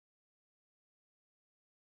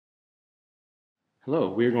Hello,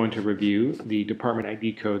 we are going to review the department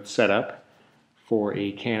ID code setup for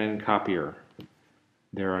a Canon copier.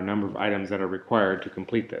 There are a number of items that are required to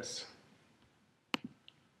complete this.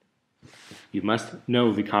 You must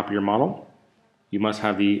know the copier model. You must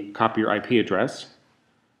have the copier IP address.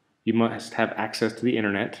 You must have access to the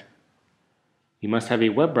internet. You must have a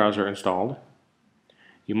web browser installed.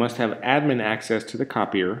 You must have admin access to the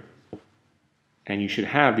copier. And you should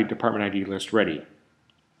have the department ID list ready.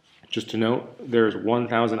 Just to note, there's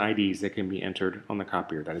 1,000 IDs that can be entered on the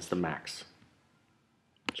copier. That is the max.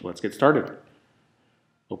 So let's get started.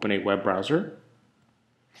 Open a web browser.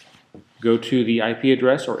 Go to the IP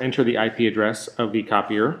address or enter the IP address of the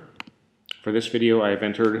copier. For this video, I have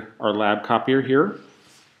entered our lab copier here.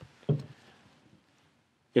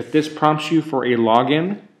 If this prompts you for a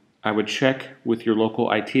login, I would check with your local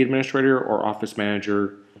IT administrator or office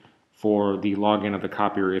manager for the login of the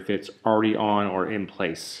copier if it's already on or in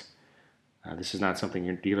place. This is not something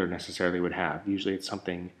your dealer necessarily would have. Usually it's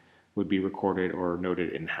something would be recorded or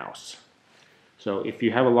noted in-house. So if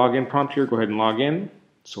you have a login prompt here, go ahead and log in.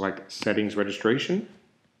 Select Settings Registration.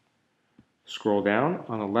 Scroll down.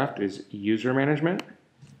 On the left is User Management.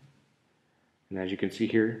 And as you can see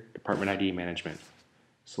here, Department ID Management.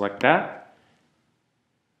 Select that.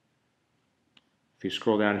 If you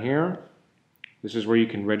scroll down here, this is where you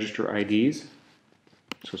can register IDs.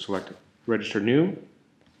 So select Register New.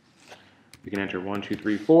 We can enter 1, 2,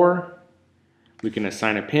 3, 4. We can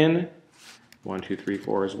assign a PIN, 1, 2, 3,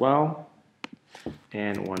 4 as well,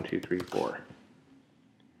 and 1, 2, 3, 4.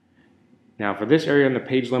 Now for this area on the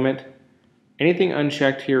page limit, anything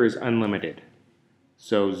unchecked here is unlimited.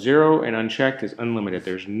 So 0 and unchecked is unlimited.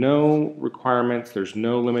 There's no requirements, there's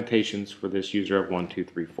no limitations for this user of 1, 2,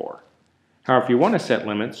 3, 4. However, if you want to set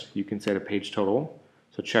limits, you can set a page total.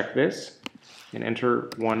 So check this and enter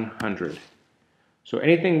 100. So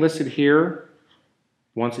anything listed here,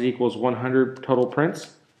 once it equals 100 total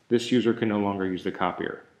prints, this user can no longer use the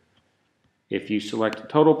copier. If you select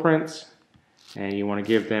total prints and you want to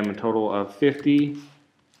give them a total of 50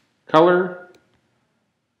 color,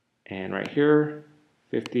 and right here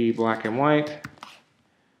 50 black and white,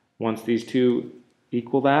 once these two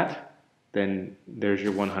equal that, then there's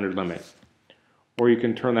your 100 limit. Or you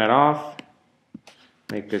can turn that off,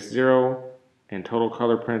 make this 0, and total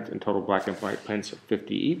color print and total black and white prints of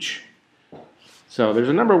 50 each. So there's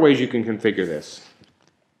a number of ways you can configure this.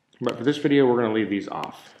 But for this video, we're going to leave these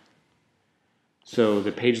off. So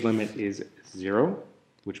the page limit is 0,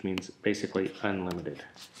 which means basically unlimited.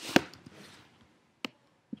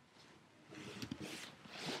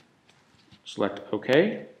 Select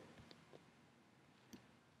OK.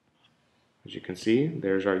 As you can see,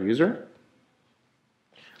 there's our user.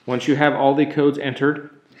 Once you have all the codes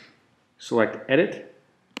entered, select Edit.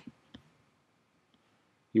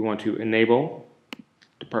 You want to enable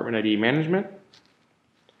Department ID Management.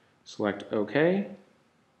 Select OK.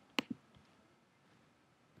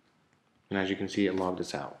 And as you can see, it logged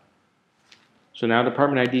us out. So now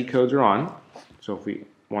Department ID codes are on. So if we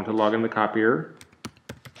want to log in the copier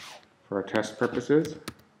for our test purposes,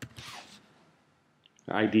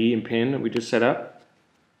 the ID and PIN that we just set up,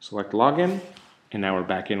 select Login, and now we're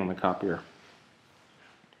back in on the copier.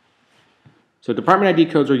 So department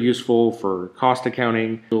ID codes are useful for cost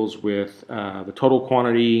accounting, deals with the total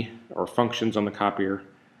quantity or functions on the copier.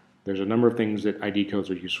 There's a number of things that ID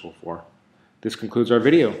codes are useful for. This concludes our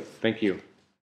video. Thank you.